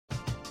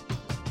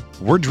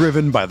We're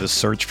driven by the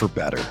search for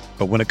better.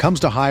 But when it comes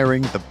to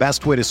hiring, the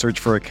best way to search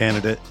for a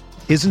candidate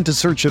isn't to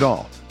search at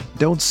all.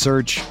 Don't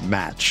search,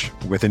 match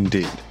with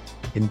Indeed.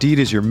 Indeed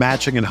is your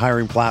matching and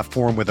hiring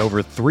platform with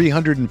over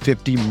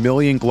 350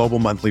 million global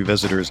monthly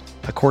visitors,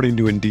 according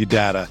to Indeed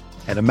data,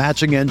 and a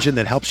matching engine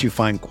that helps you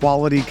find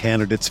quality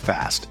candidates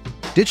fast.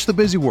 Ditch the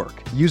busy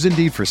work. Use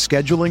Indeed for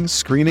scheduling,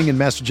 screening, and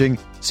messaging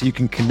so you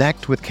can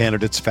connect with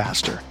candidates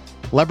faster.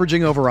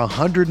 Leveraging over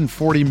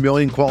 140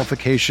 million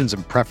qualifications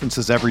and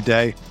preferences every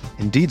day,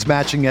 Indeed's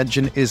matching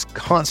engine is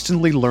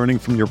constantly learning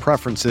from your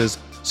preferences,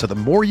 so the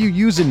more you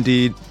use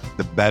Indeed,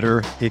 the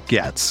better it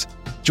gets.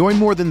 Join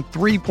more than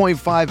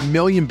 3.5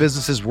 million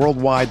businesses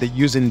worldwide that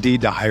use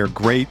Indeed to hire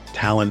great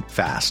talent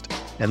fast.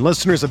 And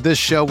listeners of this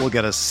show will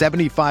get a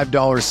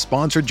 $75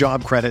 sponsored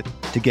job credit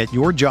to get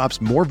your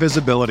jobs more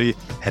visibility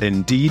at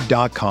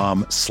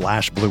Indeed.com/Blue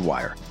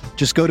Wire.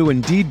 Just go to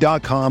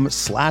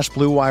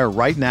Indeed.com/Blue Wire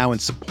right now and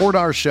support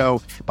our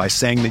show by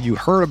saying that you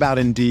heard about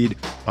Indeed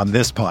on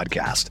this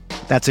podcast.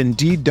 That's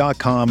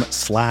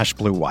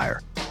Indeed.com/Blue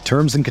Wire.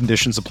 Terms and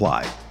conditions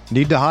apply.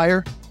 Need to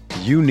hire?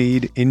 You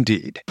need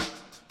Indeed.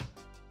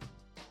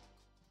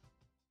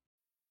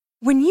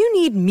 When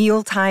you need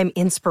mealtime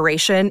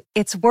inspiration,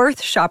 it's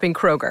worth shopping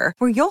Kroger,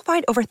 where you'll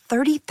find over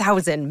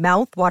 30,000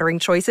 mouth-watering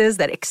choices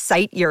that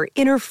excite your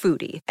inner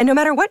foodie. And no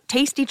matter what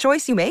tasty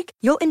choice you make,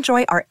 you'll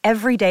enjoy our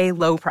everyday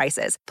low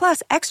prices,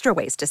 plus extra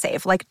ways to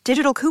save, like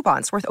digital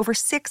coupons worth over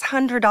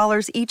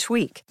 $600 each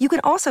week. You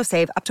can also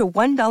save up to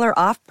 $1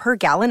 off per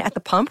gallon at the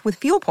pump with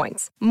fuel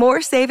points.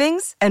 More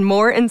savings and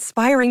more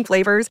inspiring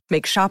flavors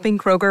make shopping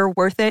Kroger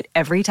worth it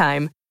every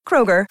time.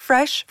 Kroger,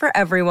 fresh for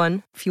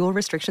everyone. Fuel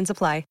restrictions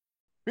apply.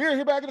 We're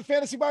here back at the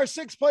Fantasy Bar.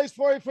 6 plays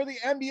for you for the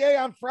NBA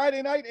on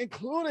Friday night,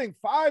 including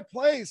 5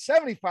 plays,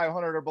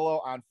 7,500 or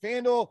below on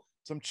FanDuel,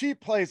 some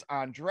cheap plays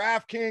on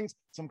DraftKings,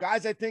 some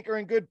guys I think are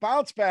in good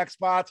bounce back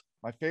spots,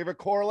 my favorite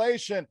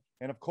correlation,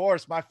 and of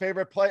course, my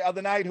favorite play of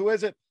the night. Who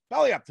is it?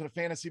 Belly up to the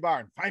Fantasy Bar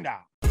and find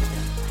out.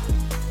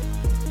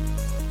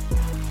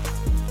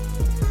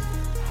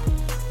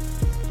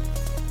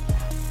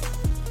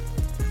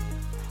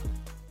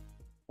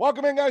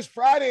 Welcome in, guys.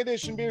 Friday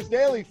edition Beers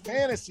Daily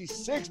Fantasy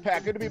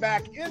Six-Pack. Good to be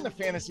back in the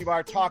Fantasy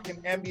Bar talking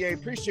NBA.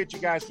 Appreciate you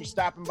guys for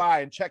stopping by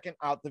and checking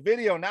out the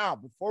video. Now,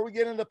 before we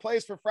get into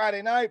plays for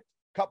Friday night,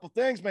 a couple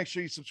things. Make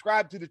sure you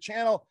subscribe to the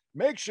channel.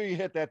 Make sure you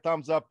hit that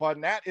thumbs up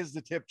button. That is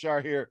the tip jar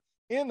here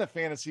in the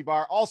Fantasy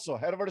Bar. Also,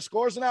 head over to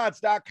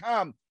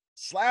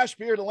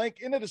scoresandodds.com/beer. The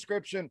link in the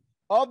description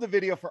of the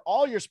video for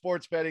all your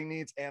sports betting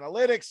needs,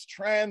 analytics,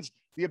 trends,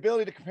 the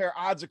ability to compare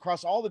odds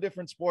across all the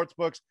different sports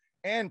books,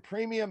 and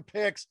premium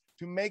picks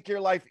to make your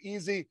life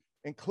easy,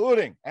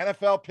 including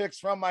NFL picks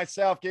from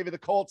myself. Gave you the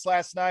Colts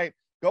last night.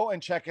 Go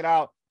and check it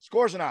out.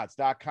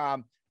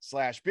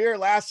 Scoresandodds.com/beer.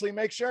 Lastly,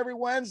 make sure every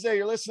Wednesday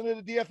you're listening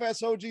to the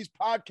DFS OG's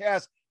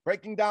podcast,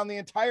 breaking down the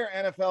entire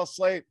NFL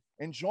slate,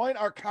 and join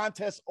our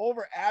contest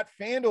over at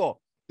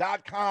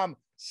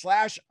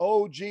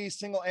FanDuel.com/OG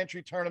single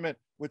entry tournament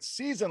with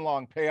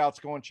season-long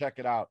payouts. Go and check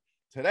it out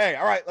today.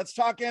 All right, let's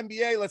talk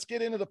NBA. Let's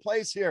get into the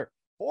plays here.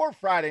 For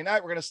Friday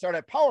night, we're going to start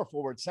at power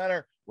forward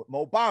center with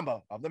Mo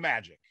Bamba of the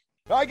Magic.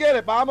 Now, I get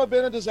it. Bamba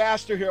been a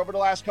disaster here over the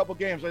last couple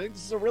games. I think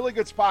this is a really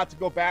good spot to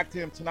go back to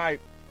him tonight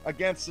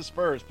against the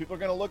Spurs. People are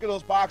going to look at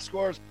those box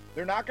scores.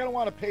 They're not going to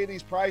want to pay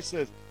these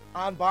prices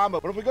on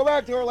Bamba. But if we go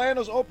back to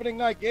Orlando's opening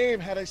night game,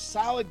 had a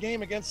solid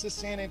game against this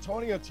San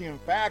Antonio team. In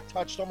fact,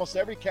 touched almost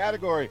every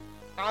category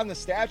on the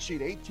stat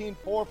sheet. 18,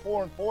 4,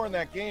 4, and 4 in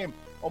that game.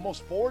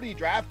 Almost 40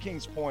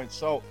 DraftKings points.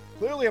 So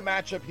clearly a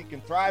matchup he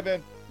can thrive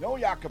in. No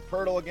Jakob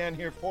Poeltl again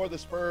here for the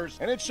Spurs.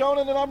 And it's shown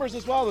in the numbers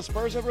as well. The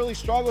Spurs have really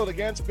struggled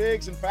against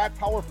bigs. In fact,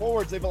 power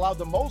forwards, they've allowed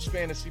the most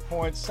fantasy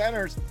points.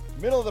 Centers,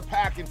 middle of the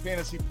pack in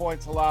fantasy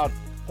points allowed.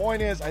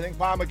 Point is, I think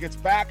Bamba gets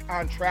back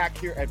on track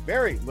here at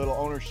very little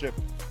ownership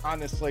on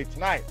this slate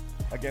tonight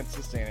against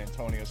the San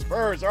Antonio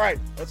Spurs. All right,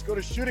 let's go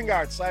to shooting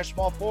guard /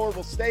 small forward.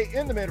 We'll stay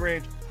in the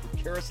mid-range with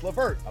Karis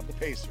LeVert of the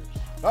Pacers.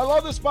 I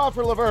love this spot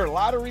for LeVert. A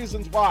lot of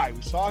reasons why.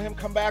 We saw him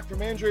come back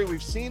from injury.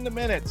 We've seen the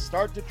minutes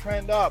start to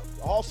trend up.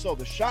 Also,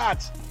 the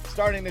shots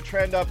starting to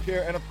trend up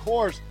here. And, of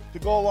course, to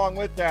go along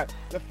with that,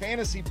 the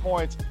fantasy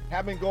points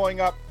have been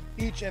going up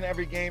each and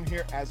every game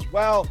here as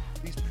well.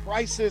 These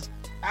prices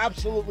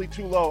absolutely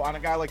too low on a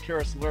guy like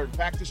Karis LeVert. In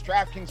fact, this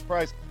DraftKings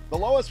price, the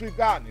lowest we've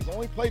gotten. He's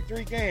only played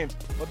 3 games,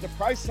 but the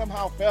price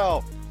somehow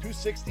fell to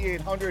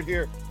 $6,800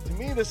 here. To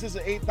me, this is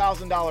an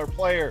 $8,000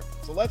 player.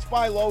 So let's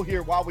buy low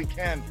here while we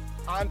can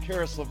on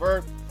Karis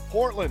LeVert.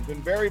 Portland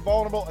been very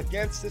vulnerable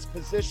against this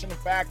position. In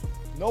fact,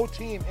 no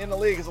team in the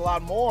league has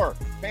allowed more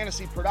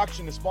fantasy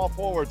production to small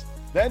forwards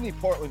than the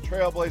Portland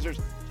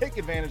Trailblazers. Take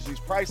advantage of these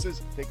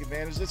prices. Take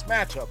advantage of this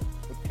matchup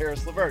with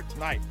Karis LeVert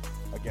tonight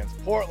against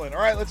Portland.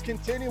 All right, let's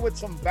continue with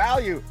some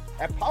value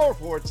at power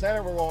forward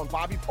center. We're rolling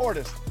Bobby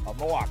Portis of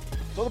Milwaukee.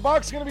 So the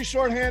Bucks are going to be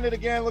shorthanded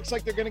again. Looks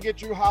like they're going to get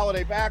Drew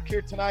Holiday back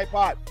here tonight,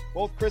 but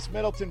both Chris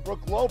Middleton,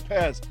 Brook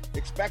Lopez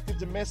expected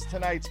to miss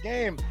tonight's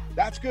game.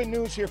 That's good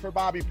news here for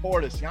Bobby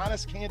Portis.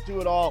 Giannis can't do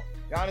it all.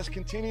 Giannis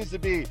continues to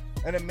be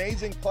an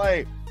amazing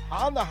play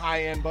on the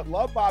high end, but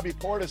love Bobby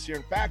Portis here.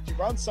 In fact, you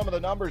run some of the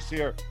numbers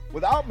here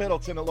without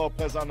Middleton and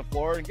Lopez on the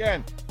floor. And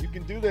again, you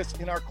can do this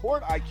in our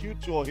Court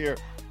IQ tool here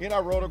in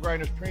our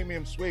Roto-Grinders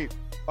premium suite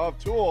of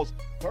tools.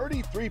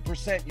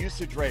 33%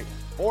 usage rate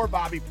for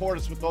Bobby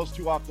Portis with those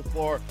two off the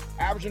floor,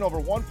 averaging over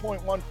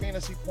 1.1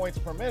 fantasy points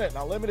per minute.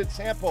 Now, limited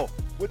sample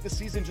with the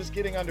season just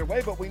getting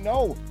underway, but we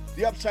know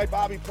the upside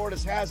Bobby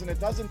Portis has, and it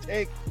doesn't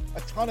take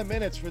a ton of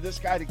minutes for this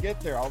guy to get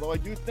there, although I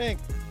do think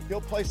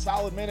he'll play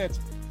solid minutes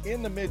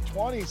in the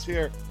mid-20s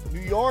here. New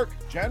York,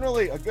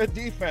 generally a good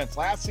defense.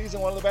 Last season,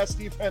 one of the best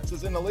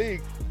defenses in the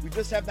league. We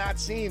just have not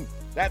seen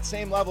that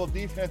same level of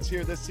defense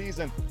here this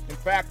season. In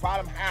fact,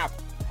 bottom half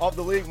of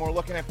the league when we're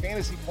looking at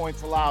fantasy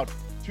points allowed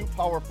to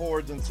power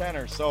forwards and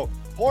centers. So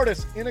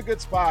Portis in a good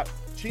spot.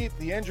 Cheap.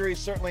 The injuries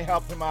certainly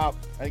helped him out.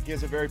 I think he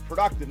has a very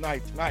productive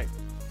night tonight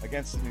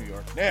against the New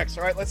York Knicks.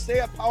 All right, let's stay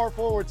at power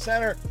forward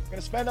center. Going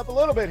to spend up a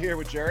little bit here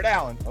with Jared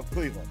Allen of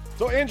Cleveland.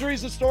 So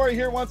injuries the story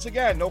here once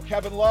again. No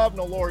Kevin Love,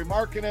 no Lauri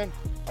Markkanen.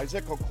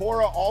 Isaac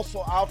Okoro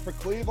also out for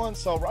Cleveland.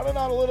 So running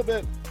out a little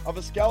bit of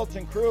a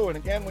skeleton crew. And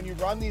again, when you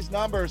run these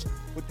numbers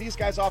with these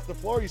guys off the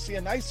floor, you see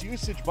a nice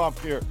usage bump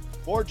here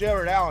for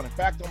Jared Allen. In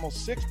fact,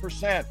 almost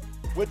 6%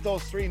 with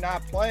those three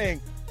not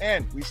playing.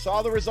 And we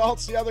saw the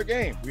results the other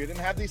game. We didn't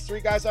have these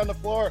three guys on the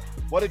floor.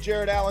 What did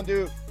Jared Allen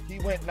do? He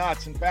went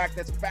nuts. In fact,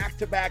 that's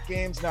back-to-back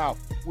games now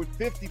with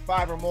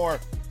 55 or more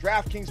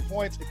DraftKings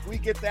points. If we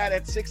get that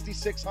at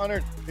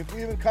 6,600, if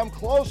we even come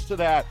close to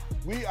that,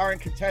 we are in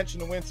contention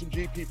to win some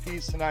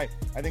GPPs tonight.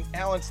 I think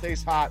Allen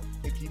stays hot.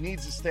 I think he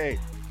needs to stay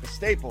a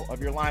staple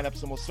of your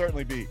lineups and will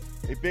certainly be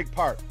a big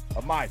part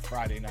of my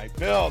Friday night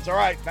builds. All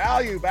right,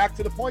 value back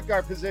to the point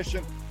guard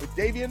position with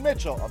Davion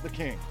Mitchell of the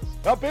Kings.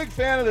 Now, big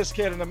fan of this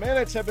kid, and the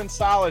minutes have been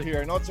solid here.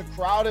 I know it's a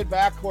crowded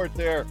backcourt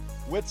there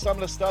with some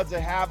of the studs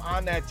they have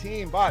on that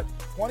team, but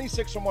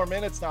 26 or more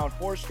minutes now in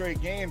 4 straight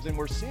games, and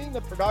we're seeing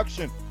the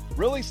production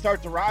really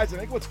start to rise. I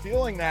think what's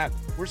fueling that,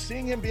 we're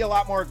seeing him be a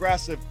lot more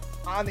aggressive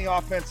on the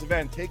offensive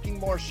end, taking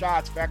more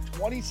shots. In fact,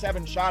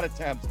 27 shot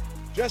attempts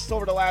just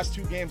over the last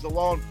 2 games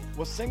alone,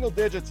 was single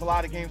digits a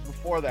lot of games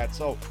before that.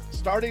 So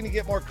starting to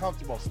get more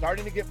comfortable,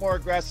 starting to get more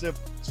aggressive,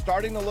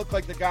 starting to look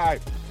like the guy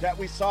that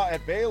we saw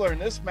at Baylor.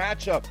 And this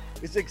matchup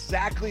is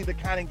exactly the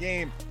kind of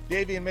game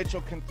Davion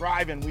Mitchell can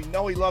thrive in. We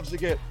know he loves to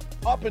get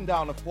up and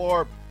down the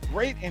floor,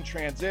 great in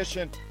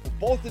transition.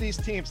 Both of these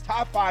teams,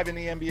 top 5 in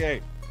the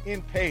NBA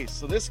in pace.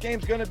 So this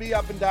game's going to be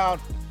up and down,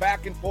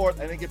 back and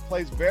forth. I think it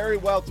plays very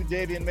well to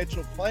Davion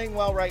Mitchell, playing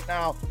well right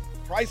now.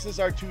 Prices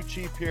are too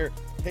cheap here.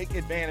 Take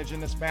advantage in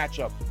this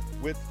matchup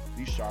with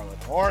the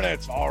Charlotte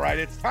Hornets. All right,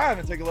 it's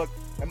time to take a look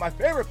at my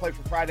favorite play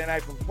for Friday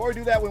night. But before we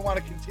do that, we want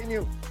to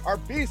continue our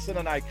Beast of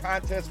the Night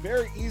contest.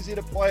 Very easy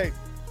to play,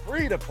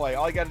 free to play.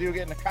 All you got to do is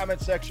get in the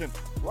comment section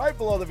right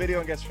below the video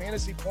and get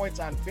fantasy points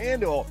on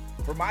FanDuel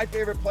for my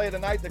favorite play of the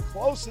night. The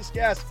closest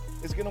guess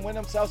is going to win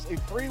themselves a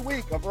free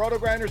week of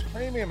Roto-Grinders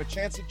Premium, a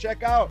chance to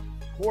check out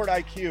Court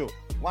IQ,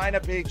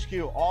 Lineup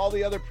HQ, all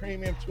the other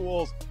premium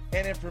tools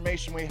and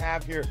information we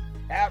have here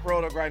at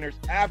Roto-Grinders,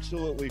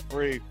 absolutely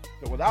free.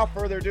 So without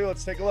further ado,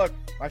 let's take a look.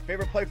 My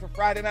favorite play for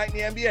Friday night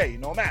in the NBA. You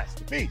know him as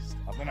the Beast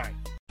of the Night.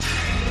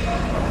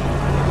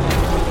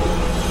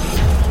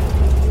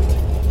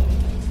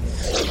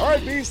 All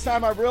right, Beast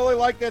time. I really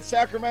like that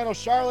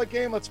Sacramento-Charlotte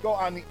game. Let's go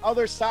on the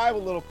other side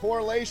with a little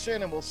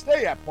correlation, and we'll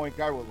stay at point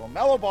guard with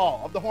LaMelo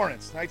Ball of the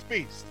Hornets, tonight's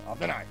Beast of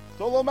the Night.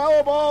 So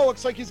LaMelo Ball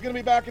looks like he's going to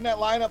be back in that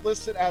lineup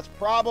listed as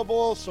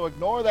probable, so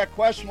ignore that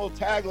questionable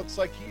tag. Looks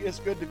like he is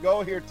good to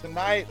go here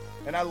tonight,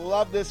 and I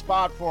love this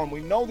spot for him.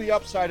 We know the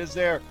upside is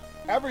there.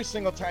 Every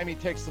single time he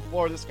takes the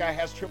floor, this guy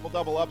has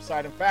triple-double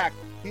upside. In fact,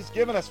 he's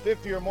given us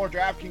 50 or more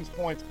DraftKings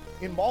points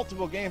in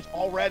multiple games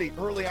already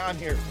early on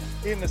here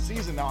in the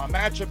season. Now, a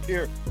matchup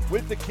here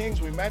with the Kings.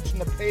 We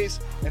mentioned the pace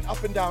and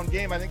up-and-down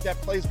game. I think that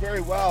plays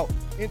very well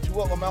into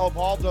what LaMelo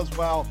Ball does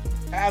well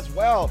as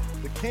well.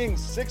 The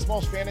Kings, 6th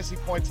most fantasy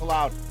points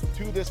allowed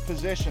to this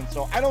position.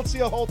 So I don't see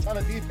a whole ton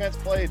of defense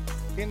played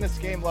in this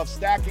game. Love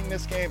stacking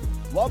this game.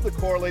 Love the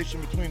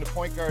correlation between the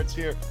point guards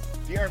here.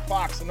 De'Aaron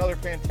Fox, another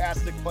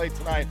fantastic play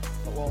tonight.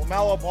 But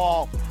LaMelo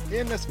Ball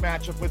in this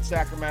matchup with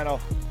Sacramento,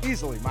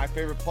 easily my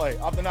favorite play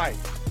of the night.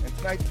 And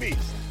tonight's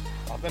Beast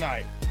of the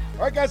Night.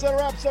 All right, guys, that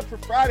wraps up for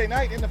Friday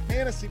night in the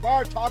Fantasy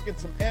Bar, talking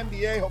some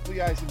NBA. Hopefully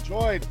you guys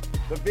enjoyed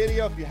the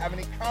video. If you have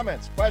any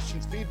comments,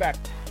 questions, feedback,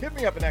 hit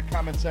me up in that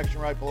comment section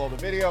right below the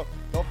video.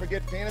 Don't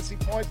forget fantasy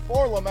points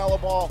for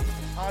LaMelo Ball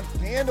on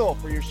FanDuel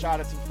for your shot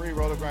at some free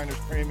Roto-Grinders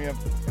Premium.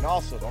 And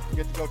also, don't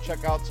forget to go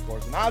check out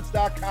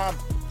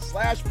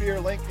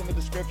scoresandodds.com/beer, link in the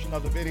description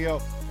of the video.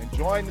 And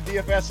join the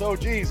DFS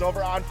OGs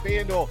over on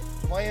FanDuel,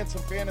 playing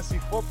some fantasy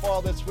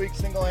football this week.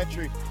 Single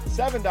entry,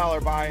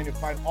 $7 buy-in. You'll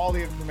find all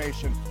the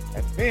information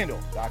at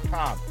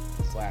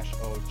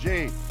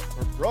FanDuel.com/OG.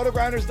 For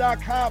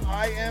Rotogrinders.com,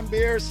 I am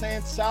Beer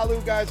saying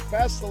salut, guys.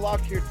 Best of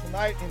luck here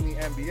tonight in the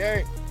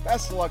NBA.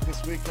 Best of luck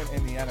this weekend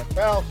in the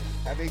NFL.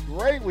 Have a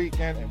great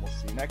weekend, and we'll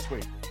see you next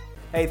week.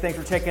 Hey, thanks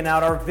for checking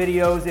out our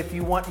videos. If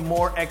you want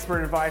more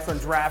expert advice on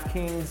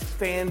DraftKings,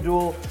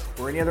 FanDuel,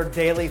 or any other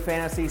daily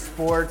fantasy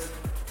sports,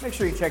 make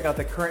sure you check out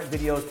the current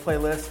videos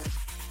playlist